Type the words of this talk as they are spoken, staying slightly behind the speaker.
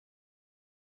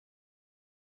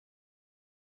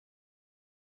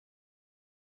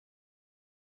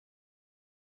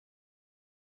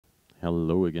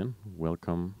Hello again.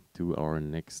 Welcome to our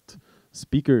next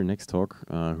speaker, next talk.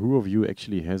 Who of you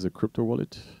actually has a crypto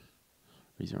wallet?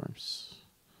 Raise your arms.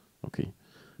 Okay.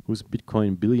 Who's a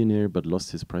Bitcoin billionaire but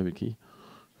lost his private key?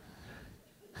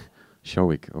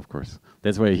 Shawik, of course.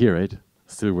 That's why you're here, right?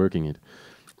 Still working it.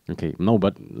 Okay. No,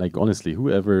 but like honestly,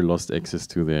 whoever lost access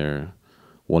to their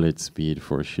wallets, be it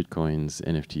for shitcoins,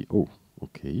 NFT. Oh,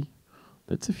 okay.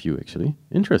 That's a few, actually.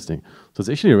 Interesting. So it's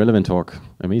actually a relevant talk.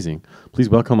 Amazing. Please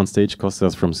welcome on stage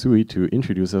Kostas from SUI to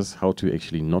introduce us how to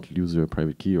actually not lose your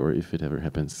private key, or if it ever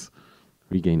happens,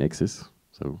 regain access.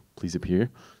 So please appear.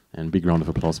 And big round of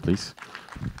applause, please.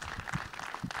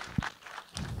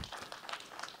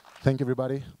 Thank you,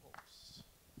 everybody.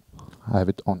 I have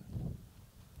it on.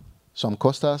 So I'm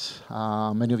Kostas.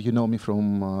 Many of you know me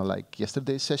from like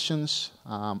yesterday's sessions.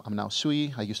 I'm now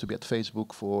SUI. I used to be at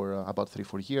Facebook for about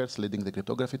 3-4 years, leading the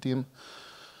cryptography team.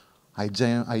 I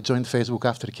joined Facebook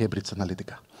after Cambridge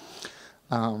Analytica.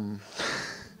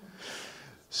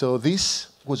 So this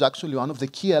was actually one of the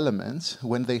key elements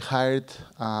when they hired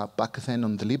back then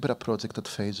on the Libra project at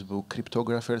Facebook,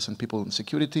 cryptographers and people in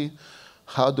security.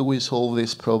 How do we solve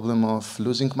this problem of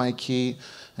losing my key?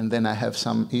 And then I have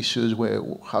some issues where,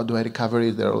 how do I recover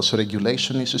it? There are also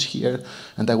regulation issues here,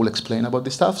 and I will explain about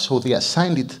this stuff. So they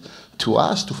assigned it to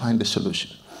us to find a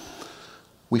solution.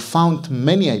 We found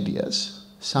many ideas.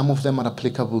 Some of them are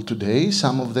applicable today.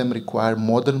 Some of them require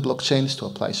modern blockchains to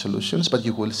apply solutions, but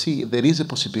you will see there is a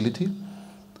possibility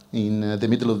in the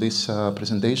middle of this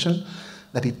presentation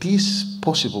that it is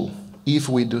possible if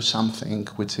we do something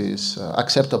which is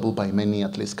acceptable by many,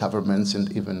 at least governments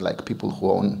and even like people who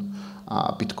own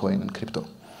Bitcoin and crypto.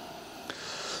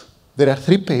 There are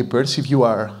 3 papers if you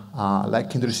are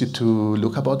like interested to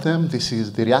look about them. This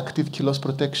is the reactive key loss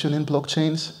protection in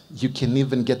blockchains. You can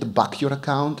even get back your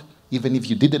account, even if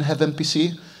you didn't have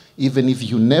MPC, even if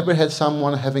you never had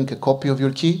someone having a copy of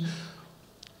your key.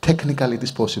 Technically, it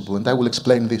is possible, and I will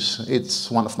explain this.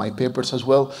 It's one of my papers as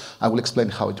well. I will explain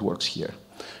how it works here.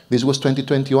 This was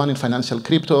 2021 in financial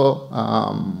crypto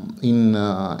in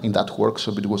that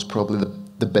workshop. It was probably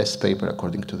the best paper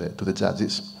according to the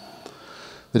judges.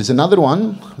 There is another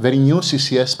one, very new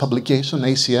CCS publication,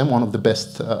 ACM, one of the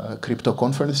best crypto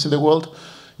conferences in the world,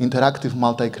 interactive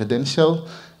multi-credential.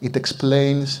 It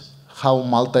explains how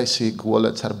multi-sig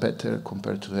wallets are better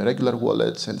compared to the regular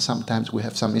wallets, and sometimes we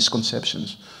have some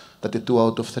misconceptions that the 2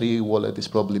 out of 3 wallet is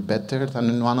probably better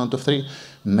than 1 out of 3,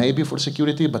 maybe for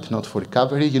security, but not for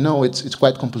recovery. You know, it's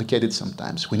quite complicated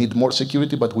sometimes. We need more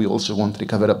security, but we also want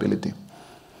recoverability.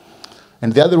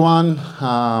 And the other one,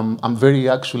 I'm very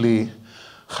actually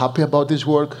happy about this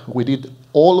work. We did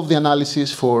all of the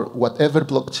analysis for whatever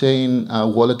blockchain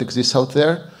wallet exists out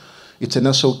there. It's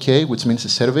an SOK, which means a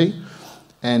survey,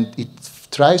 and it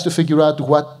tries to figure out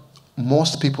what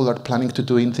most people are planning to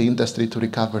do in the industry to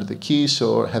recover the keys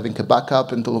or having a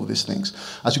backup and all of these things.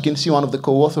 As you can see, one of the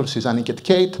co-authors is Aniket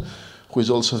Kate, who is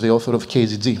also the author of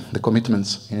KZG, the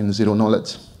commitments in zero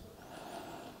knowledge.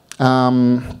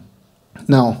 Now,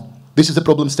 this is the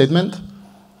problem statement.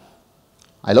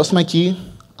 I lost my key,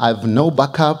 I have no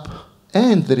backup,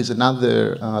 and there is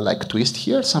another like twist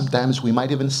here. Sometimes we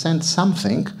might even send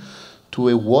something to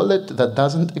a wallet that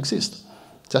doesn't exist,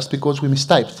 just because we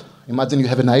mistyped. Imagine you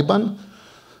have an IBAN,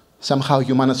 somehow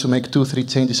you manage to make 2-3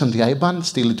 changes on the IBAN,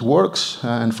 still it works,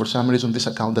 and for some reason this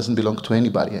account doesn't belong to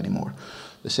anybody anymore.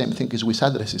 The same thing is with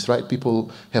addresses, right?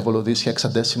 People have all of these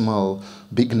hexadecimal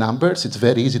big numbers. It's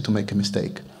very easy to make a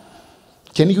mistake.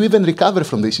 Can you even recover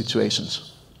from these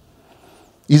situations?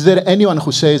 Is there anyone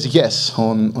who says yes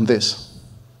on this?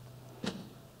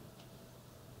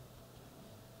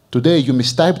 Today you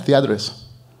mistyped the address.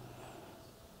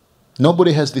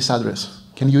 Nobody has this address.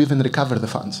 Can you even recover the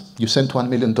funds? You sent $1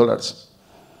 million.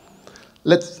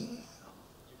 Let's. You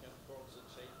can fork the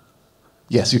chain.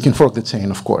 Yes, you can fork the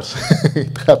chain, of course.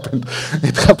 It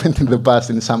happened in the past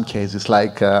in some cases,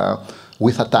 like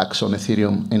with attacks on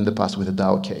Ethereum in the past with the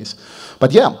DAO case.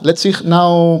 But yeah, let's see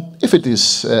now if it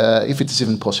is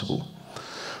even possible.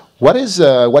 What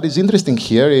is interesting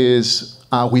here is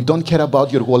we don't care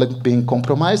about your wallet being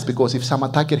compromised, because if some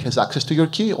attacker has access to your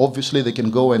key, obviously they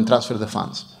can go and transfer the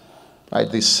funds. Right?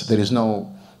 There is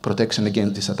no protection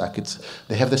against this attack.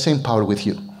 They have the same power with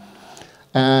you.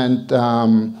 And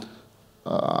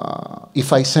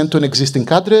if I send to an existing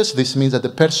address, this means that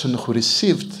the person who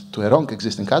received to a wrong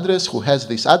existing address, who has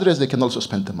this address, they can also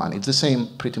spend the money. It's the same,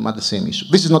 pretty much the same issue.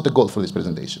 This is not the goal for this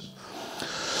presentation.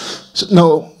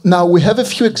 So now we have a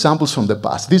few examples from the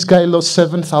past. This guy lost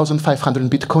 7,500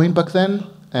 Bitcoin back then,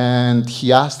 and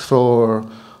he asked for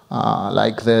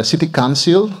like the city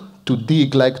council to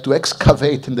dig, like to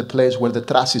excavate in the place where the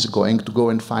trash is going to go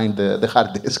and find the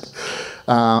hard disk.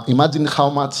 Imagine how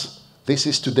much this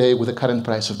is today with the current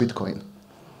price of Bitcoin.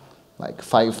 Like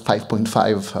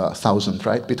 5.5 thousand,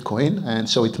 right, Bitcoin. And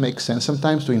so it makes sense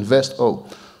sometimes to invest,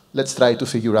 let's try to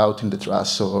figure out in the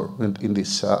trust or in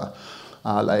this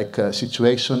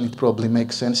situation. It probably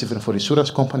makes sense even for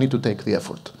insurance company to take the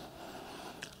effort.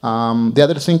 The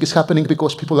other thing is happening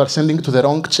because people are sending to the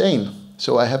wrong chain.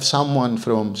 So I have someone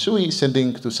from Sui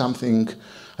sending to something,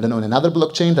 I don't know, in another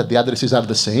blockchain that the addresses are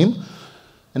the same.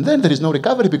 And then there is no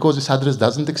recovery because this address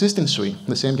doesn't exist in Sui.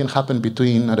 The same can happen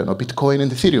between, I don't know, Bitcoin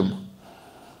and Ethereum.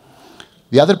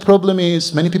 The other problem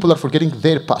is many people are forgetting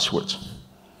their passwords.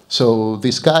 So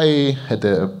this guy had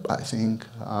I think,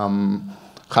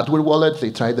 hardware wallet.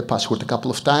 They tried the password a couple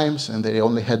of times, and they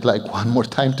only had like one more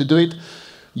time to do it.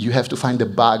 You have to find a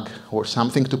bug or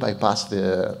something to bypass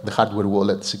the hardware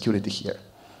wallet security here.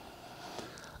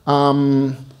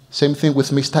 Same thing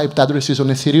with mistyped addresses on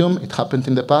Ethereum. It happened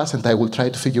in the past, and I will try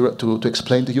to figure out, to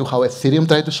explain to you how Ethereum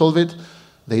tried to solve it.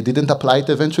 They didn't apply it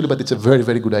eventually, but it's a very,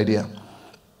 very good idea.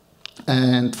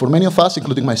 And for many of us,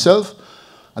 including myself,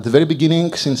 at the very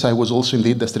beginning, since I was also in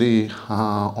the industry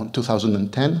on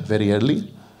 2010, very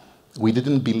early, we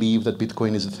didn't believe that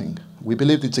Bitcoin is a thing. We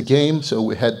believed it's a game, so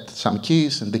we had some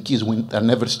keys, and the keys are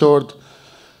never stored.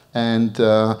 And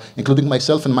including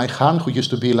myself and Mike Han, who used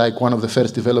to be like one of the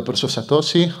first developers of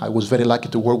Satoshi, I was very lucky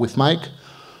to work with Mike.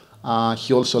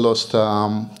 He also lost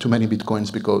too many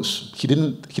Bitcoins because he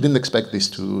didn't expect this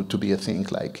to be a thing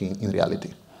like in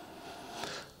reality.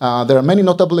 There are many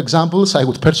notable examples. I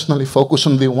would personally focus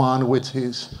on the one which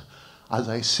is, as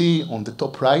I see on the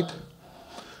top right,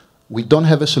 we don't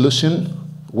have a solution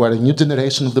where a new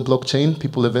generation of the blockchain,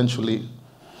 people eventually,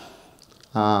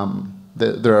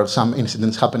 there are some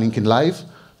incidents happening in life.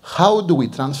 How do we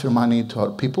transfer money to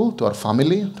our people, to our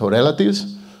family, to our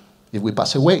relatives, if we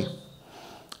pass away?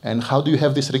 And how do you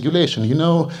have this regulation? You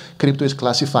know, crypto is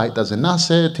classified as an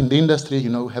asset in the industry, you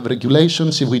know, have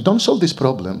regulations. If we don't solve this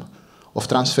problem of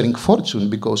transferring fortune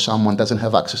because someone doesn't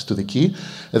have access to the key,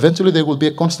 eventually there will be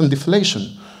a constant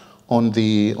deflation on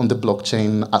the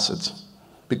blockchain assets.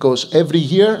 Because every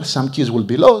year, some keys will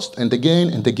be lost, and again,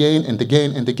 and again, and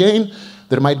again, and again.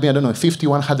 There might be, I don't know, 50,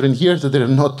 100 years that there are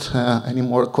not any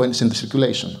more coins in the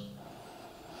circulation.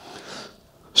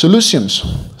 Solutions.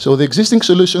 So the existing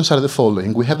solutions are the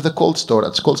following. We have the cold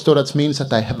storage. Cold storage means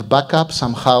that I have a backup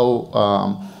somehow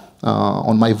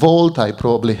on my vault. I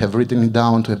probably have written it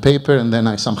down to a paper, and then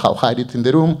I somehow hide it in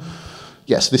the room.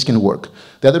 Yes, this can work.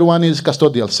 The other one is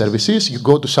custodial services. You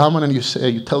go to someone and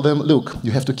you tell them, look,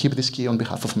 you have to keep this key on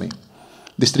behalf of me.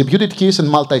 Distributed keys and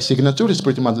multi-signature is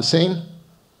pretty much the same.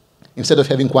 Instead of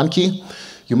having one key,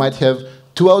 you might have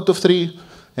 2 out of 3,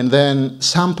 and then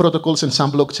some protocols and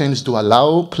some blockchains do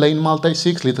allow plain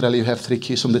multi-sig. Literally, you have 3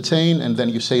 keys on the chain, and then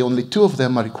you say only 2 of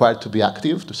them are required to be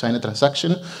active to sign a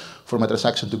transaction for my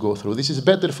transaction to go through. This is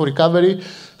better for recovery.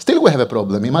 Still, we have a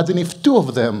problem. Imagine if 2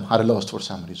 of them are lost for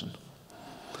some reason.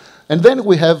 And then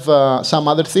we have some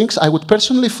other things. I would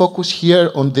personally focus here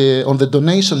on the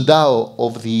donation DAO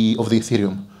of the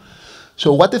Ethereum.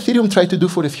 So what Ethereum tried to do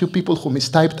for a few people who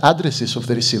mistyped addresses of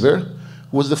the receiver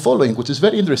was the following, which is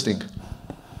very interesting.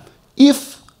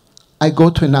 If I go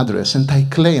to an address and I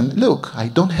claim, look, I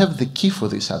don't have the key for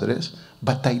this address,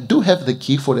 but I do have the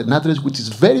key for an address which is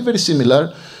very, very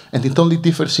similar, and it only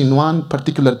differs in one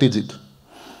particular digit.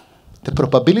 The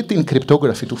probability in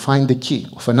cryptography to find the key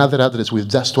of another address with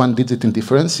just 1 digit in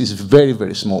difference is very,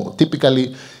 very small.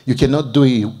 Typically, you cannot do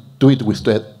it with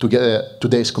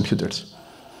today's computers.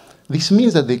 This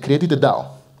means that they created a DAO.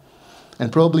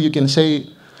 And probably you can say,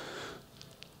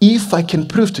 if I can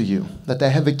prove to you that I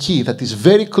have a key that is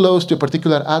very close to a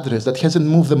particular address that hasn't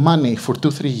moved the money for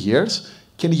 2-3 years,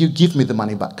 can you give me the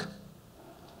money back?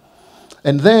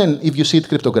 And then, if you see it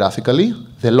cryptographically,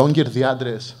 the longer the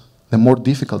address, the more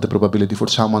difficult the probability for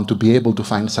someone to be able to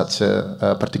find such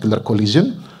a particular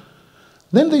collision.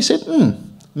 Then they said,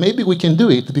 maybe we can do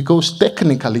it, because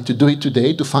technically to do it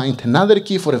today, to find another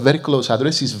key for a very close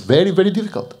address is very, very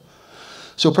difficult.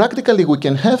 So practically, we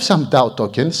can have some DAO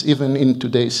tokens, even in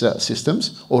today's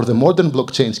systems, or the modern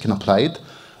blockchains can apply it,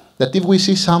 that if we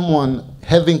see someone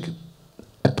having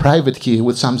a private key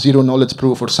with some zero-knowledge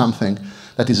proof or something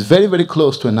that is very, very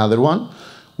close to another one,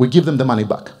 we give them the money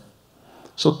back.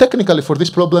 So technically, for this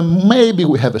problem, maybe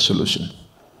we have a solution.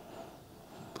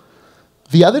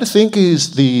 The other thing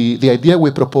is the idea we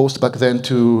proposed back then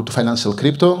to financial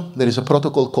crypto. There is a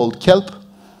protocol called KELP,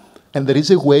 and there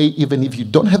is a way, even if you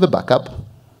don't have a backup,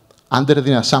 under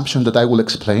the assumption that I will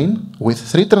explain, with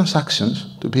 3 transactions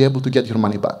to be able to get your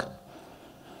money back.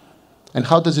 And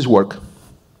how does this work?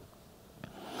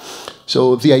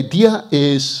 So the idea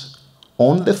is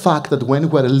on the fact that when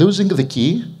we're losing the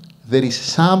key, there is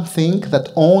something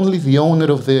that only the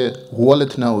owner of the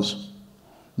wallet knows.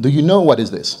 Do you know what is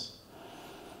this?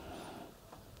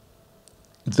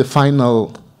 It's the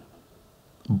final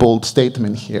bold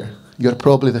statement here. You're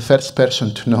probably the first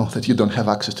person to know that you don't have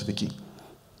access to the key.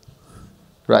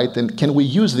 Right? And can we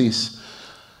use this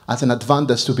as an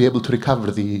advantage to be able to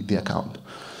recover the account?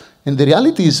 And the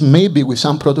reality is maybe with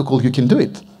some protocol you can do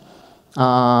it.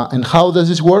 And how does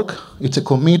this work? It's a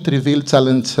commit, reveal,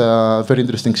 challenge, very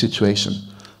interesting situation.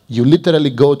 You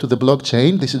literally go to the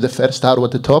blockchain, this is the first arrow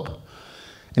at the top,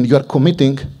 and you are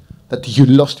committing that you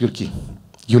lost your key.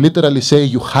 You literally say,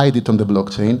 you hide it on the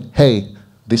blockchain, hey,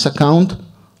 this account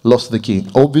lost the key.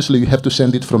 Obviously, you have to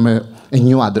send it from a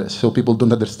new address, so people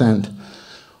don't understand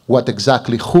what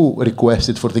exactly, who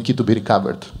requested for the key to be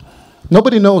recovered.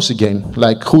 Nobody knows, again,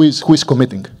 like who is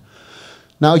committing.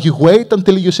 Now you wait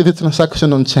until you see the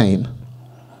transaction on chain.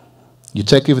 You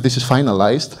check if this is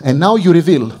finalized, and now you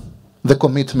reveal the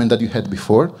commitment that you had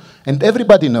before, and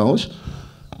everybody knows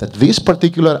that this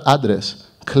particular address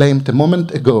claimed a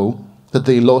moment ago that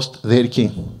they lost their key.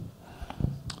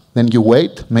 Then you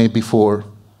wait maybe for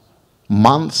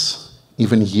months,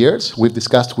 even years. We've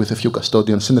discussed with a few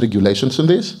custodians and regulations on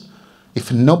this.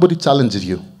 If nobody challenges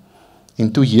you,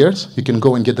 in 2 years, you can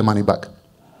go and get the money back.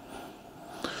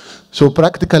 So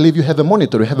practically, if you have a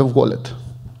monitor, you have a wallet,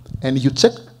 and you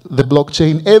check the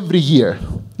blockchain every year,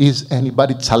 is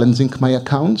anybody challenging my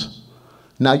account?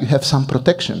 Now you have some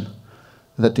protection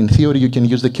that in theory you can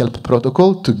use the KELP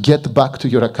protocol to get back to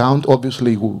your account.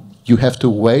 Obviously, you have to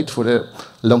wait for a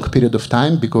long period of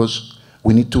time because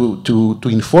we need to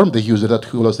inform the user that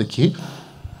who lost the key,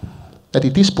 that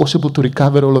it is possible to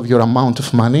recover all of your amount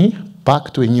of money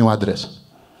back to a new address.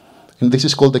 And this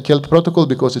is called the KELP protocol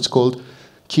because it's called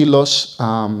key loss,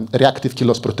 reactive key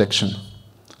loss protection.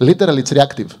 Literally, it's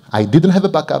reactive. I didn't have a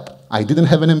backup. I didn't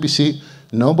have an MPC.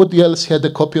 Nobody else had a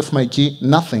copy of my key,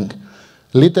 nothing.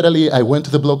 Literally, I went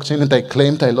to the blockchain and I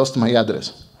claimed I lost my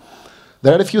address.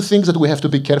 There are a few things that we have to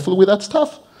be careful with that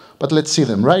stuff, but let's see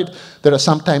them, right? There are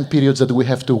some time periods that we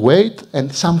have to wait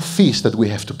and some fees that we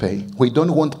have to pay. We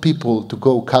don't want people to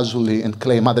go casually and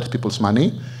claim other people's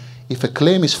money. If a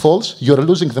claim is false, you're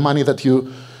losing the money that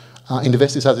you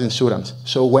invested as insurance.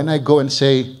 So when I go and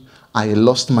say, I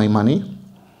lost my money,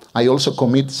 I also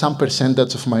commit some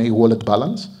percentage of my wallet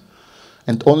balance,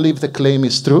 and only if the claim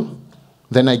is true,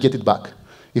 then I get it back.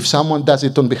 If someone does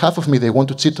it on behalf of me, they want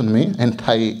to cheat on me, and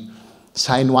I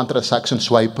sign one transaction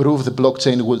so I prove the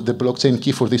blockchain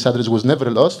key for this address was never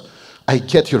lost, I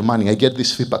get your money, I get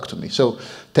this fee back to me. So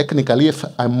technically, if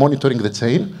I'm monitoring the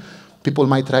chain, people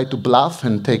might try to bluff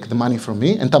and take the money from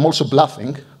me, and I'm also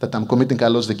bluffing that I'm committing I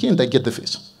lost the key and I get the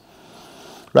fees.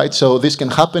 Right, so this can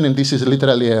happen, and this is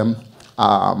literally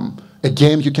a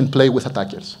game you can play with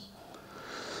attackers.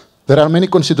 There are many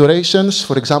considerations.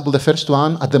 For example, the first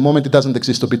one, at the moment it doesn't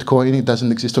exist on Bitcoin, it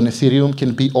doesn't exist on Ethereum,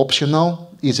 can be optional.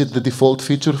 Is it the default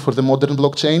feature for the modern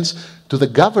blockchains? Do the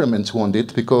governments want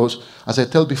it? Because, as I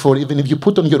told before, even if you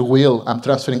put on your will, I'm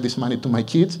transferring this money to my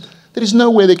kids, there is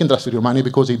no way they can transfer your money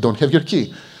because they don't have your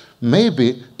key.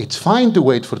 Maybe it's fine to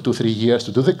wait for 2-3 years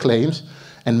to do the claims,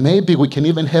 and maybe we can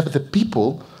even have the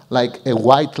people like a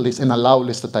whitelist and allow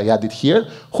list that I added here,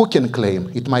 who can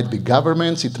claim. It might be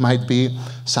governments, it might be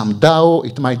some DAO,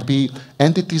 it might be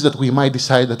entities that we might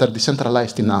decide that are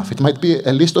decentralized enough. It might be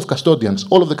a list of custodians,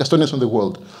 all of the custodians in the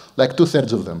world, like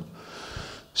 2/3 of them.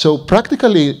 So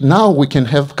practically, now we can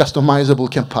have customizable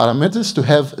parameters to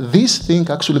have this thing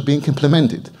actually being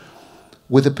implemented.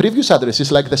 With the previous addresses,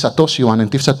 like the Satoshi one,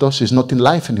 and if Satoshi is not in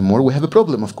life anymore, we have a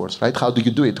problem, of course, right? How do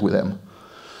you do it with them?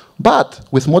 But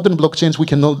with modern blockchains, we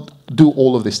cannot do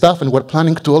all of this stuff, and we're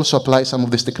planning to also apply some of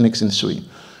these techniques in SUI.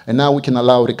 And now we can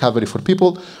allow recovery for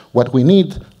people. What we need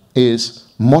is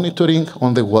monitoring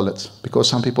on the wallets, because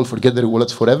some people forget their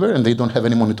wallets forever, and they don't have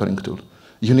any monitoring tool.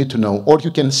 You need to know. Or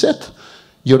you can set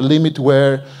your limit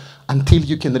where until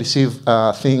you can receive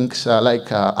things like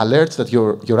alerts that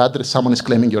your address, someone is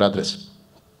claiming your address.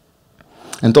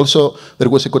 And also, there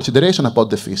was a consideration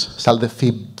about the fees. Shall the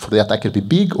fee for the attacker be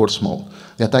big or small?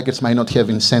 The attackers might not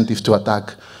have incentive to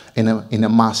attack in a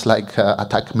mass, like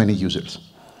attack many users.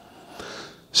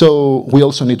 So we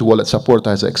also need wallet support,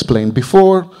 as I explained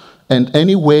before. And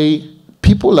anyway,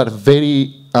 people are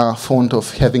very fond of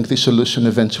having this solution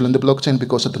eventually in the blockchain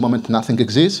because at the moment nothing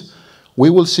exists. We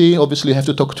will see, obviously, you have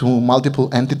to talk to multiple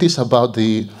entities about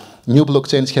the new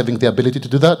blockchains having the ability to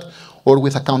do that, or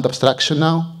with account abstraction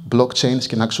now, blockchains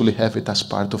can actually have it as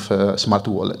part of a smart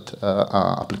wallet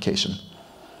application.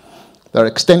 There are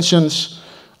extensions.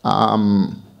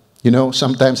 You know,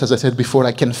 sometimes, as I said before,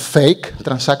 I can fake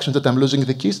transactions that I'm losing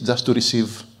the keys just to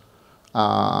receive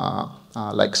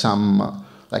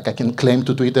like I can claim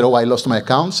to Twitter, oh, I lost my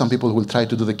account. Some people will try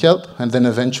to do the kelp, and then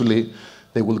eventually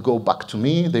they will go back to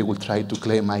me. They will try to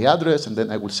claim my address, and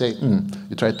then I will say,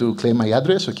 you try to claim my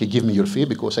address? Okay, give me your fee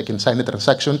because I can sign a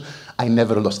transaction. I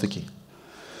never lost the key.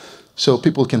 So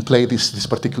people can play this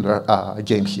particular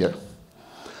game here.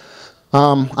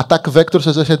 Attack vectors,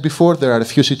 as I said before, there are a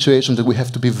few situations that we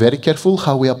have to be very careful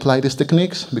how we apply these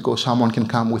techniques, because someone can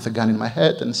come with a gun in my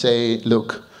head and say,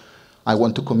 look, I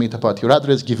want to commit about your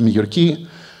address, give me your key.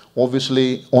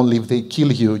 Obviously, only if they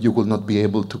kill you, you will not be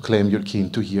able to claim your key in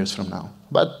 2 years from now.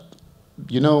 But,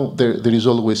 you know, there is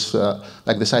always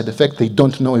like the side effect. They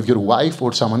don't know if your wife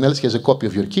or someone else has a copy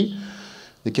of your key.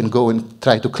 They can go and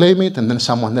try to claim it, and then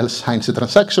someone else signs the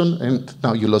transaction, and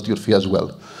now you lost your fee as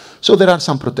well. So there are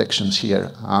some protections here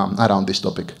around this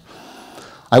topic.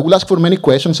 I will ask for many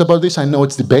questions about this. I know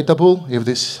it's debatable if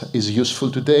this is useful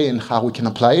today and how we can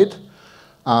apply it.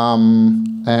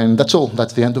 And that's all.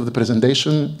 That's the end of the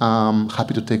presentation. I'm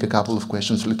happy to take a couple of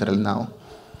questions literally now.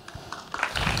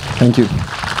 Thank you.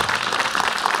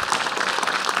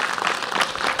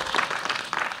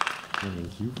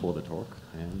 Thank you for the talk.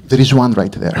 And There is one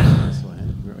right there.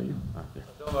 where are you? Ah, there.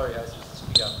 Don't worry, I just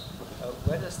speak up.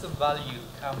 Where does the value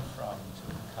come from to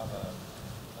cover,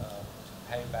 to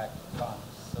pay back funds?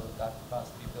 So that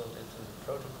must be built into the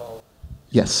protocol.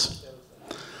 Yes.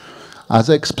 As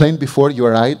I explained before,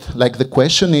 you're right. Like the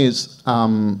question is,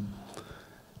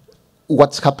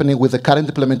 what's happening with the current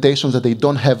implementations that they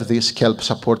don't have this kelp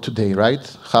support today,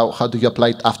 right? How do you apply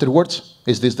it afterwards?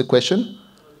 Is this the question? Well,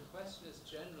 the question is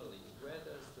generally, where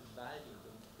does the value,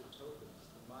 the tokens,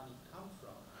 the money come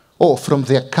from? Oh, from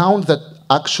the account that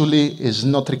actually is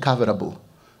not recoverable.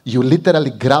 You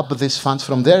literally grab these funds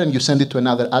from there and you send it to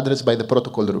another address by the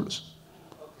protocol rules.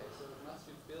 Okay, so it must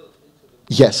be built into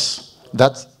the... Yes.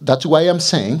 That's why I'm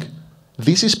saying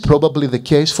this is probably the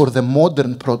case for the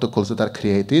modern protocols that are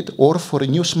created, or for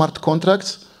new smart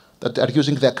contracts that are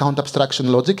using the account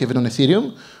abstraction logic, even on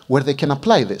Ethereum, where they can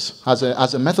apply this as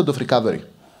a method of recovery.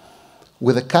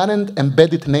 With the current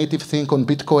embedded native thing on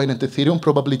Bitcoin and Ethereum,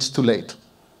 probably it's too late.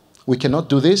 We cannot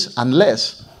do this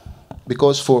unless,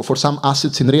 because for some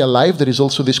assets in real life, there is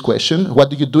also this question, what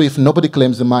do you do if nobody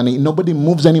claims the money, nobody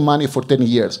moves any money for 10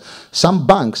 years? Some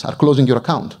banks are closing your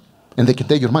account, and they can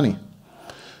take your money.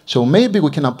 So maybe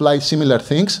we can apply similar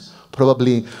things,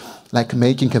 probably like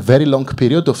making a very long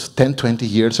period of 10, 20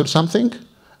 years or something,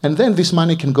 and then this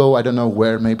money can go, I don't know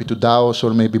where, maybe to DAOs,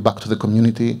 or maybe back to the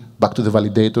community, back to the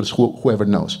validators, whoever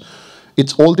knows.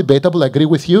 It's all debatable, I agree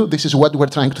with you. This is what we're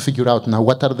trying to figure out now.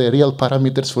 What are the real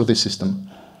parameters for this system?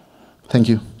 Thank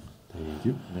you. Thank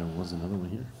you. There was another one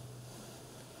here.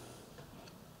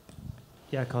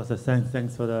 Yeah, Kostas,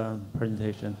 thanks for the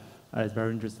presentation. It's a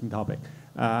very interesting topic.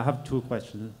 I have two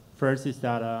questions. First is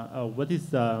that what is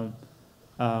the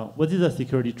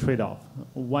security trade-off?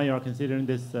 When you are considering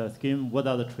this scheme, what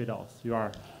are the trade-offs? You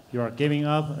are giving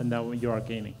up, and then you are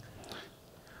gaining.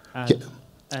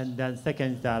 And then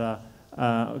second is that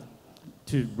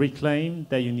to reclaim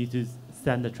that you need to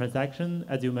send the transaction,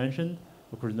 as you mentioned.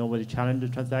 Of course, nobody challenged the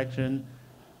transaction.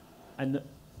 And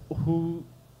who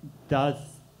does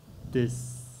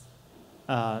this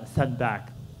send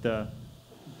back the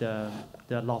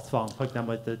lost fund? For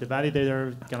example, the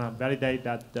validator gonna validate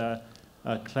that the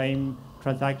claim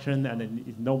transaction, and then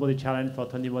if nobody challenged for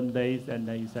 21 days, and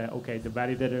then you say, okay, the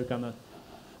validator gonna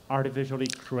artificially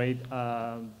create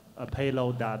a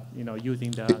payload that,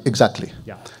 using the... Exactly.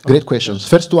 Yeah. Great questions.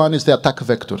 First one is the attack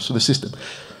vector, so the system.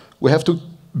 We have to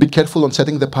be careful on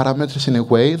setting the parameters in a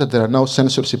way that there are no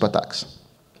censorship attacks.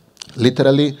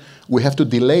 Literally, we have to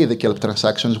delay the kelp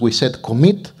transactions. We set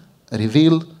commit,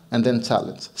 reveal, and then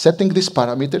challenge. Setting these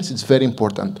parameters is very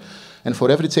important. And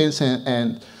for every change,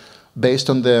 and based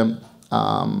on the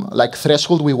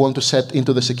threshold we want to set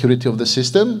into the security of the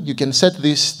system, you can set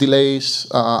these delays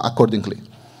accordingly.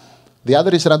 The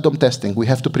other is random testing. We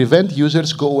have to prevent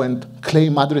users go and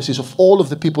claim addresses of all of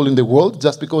the people in the world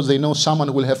just because they know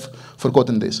someone will have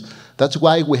forgotten this. That's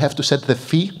why we have to set the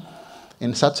fee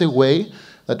in such a way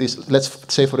that is,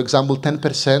 let's say, for example,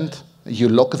 10%, you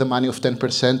lock the money of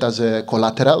 10% as a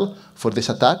collateral for this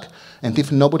attack, and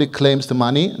if nobody claims the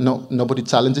money, nobody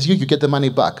challenges you, you get the money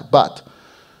back. But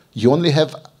you only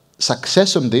have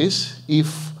success on this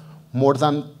if more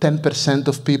than 10%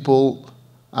 of people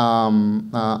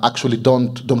actually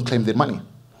don't claim their money,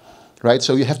 right?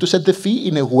 So you have to set the fee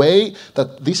in a way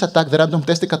that this attack, the random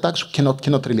testing attacks,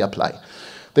 cannot really apply.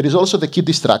 There is also the key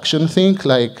distraction thing,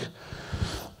 like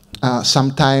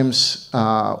Sometimes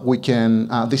we can,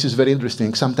 this is very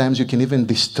interesting, sometimes you can even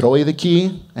destroy the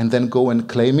key and then go and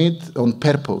claim it on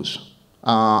purpose.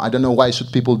 I don't know why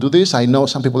should people do this. I know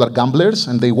some people are gamblers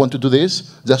and they want to do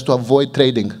this just to avoid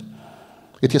trading.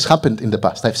 It has happened in the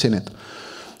past, I've seen it.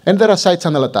 And there are side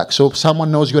channel attacks. So if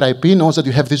someone knows your IP, knows that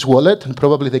you have this wallet, and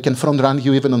probably they can front run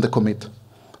you even on the commit.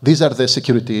 These are the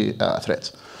security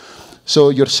threats. So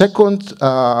your second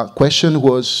question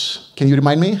was, can you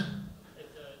remind me?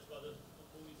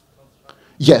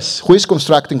 Yes, who is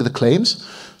constructing the claims?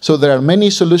 So there are many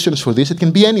solutions for this. It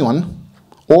can be anyone,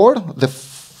 or the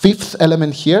fifth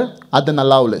element here, add an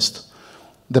allow list.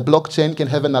 The blockchain can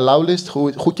have an allow list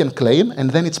who can claim,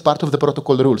 and then it's part of the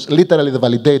protocol rules. Literally, the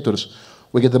validators,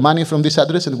 we get the money from this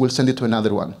address and we'll send it to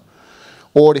another one.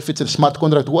 Or if it's a smart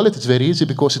contract wallet, it's very easy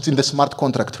because it's in the smart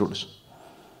contract rules.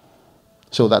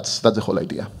 So that's the whole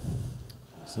idea.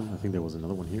 So I think there was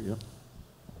another one here, yeah.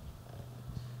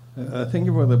 Thank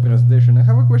you for the presentation. I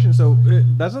have a question. So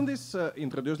doesn't this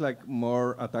introduce like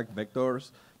more attack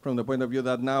vectors from the point of view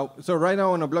that now, so right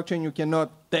now on a blockchain, you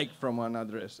cannot take from one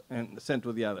address and send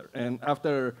to the other. And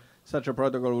after such a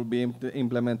protocol will be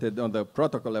implemented on the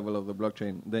protocol level of the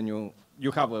blockchain, then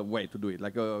you have a way to do it,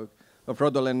 like a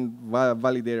fraudulent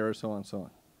validator, so on and so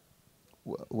on.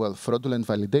 Well, fraudulent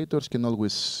validators can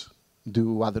always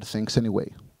do other things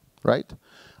anyway, right?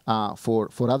 For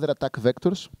other attack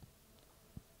vectors,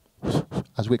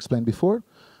 as we explained before,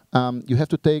 you have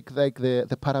to take like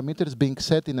the parameters being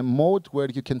set in a mode where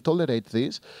you can tolerate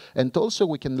this, and also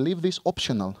we can leave this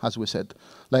optional, as we said.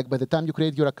 Like by the time you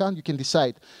create your account, you can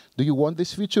decide, do you want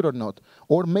this feature or not?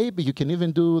 Or maybe you can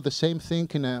even do the same thing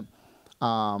in a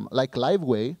like live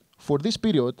way. For this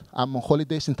period, I'm on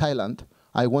holidays in Thailand.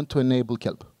 I want to enable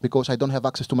kelp because I don't have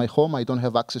access to my home. I don't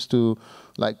have access to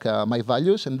like my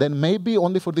values, and then maybe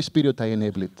only for this period I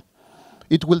enable it.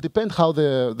 It will depend how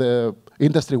the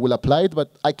industry will apply it,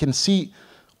 but I can see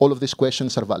all of these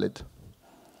questions are valid.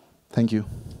 Thank you.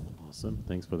 Awesome,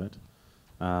 thanks for that.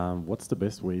 What's the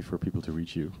best way for people to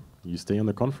reach you? You stay on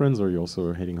the conference, or you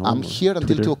also heading home? I'm here until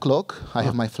Twitter? 2 o'clock. I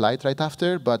have my flight right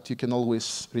after, but you can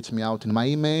always reach me out in my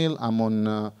email. I'm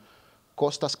on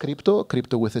Kostas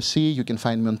Crypto with a C. You can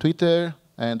find me on Twitter,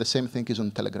 and the same thing is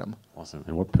on Telegram. Awesome.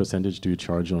 And what percentage do you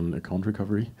charge on account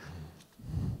recovery?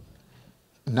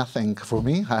 Nothing for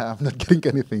me. I'm not getting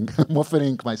anything. I'm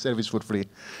offering my service for free.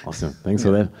 Awesome. Thanks for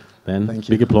that. Then Thank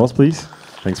you. big applause, please.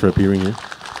 Thanks for appearing here.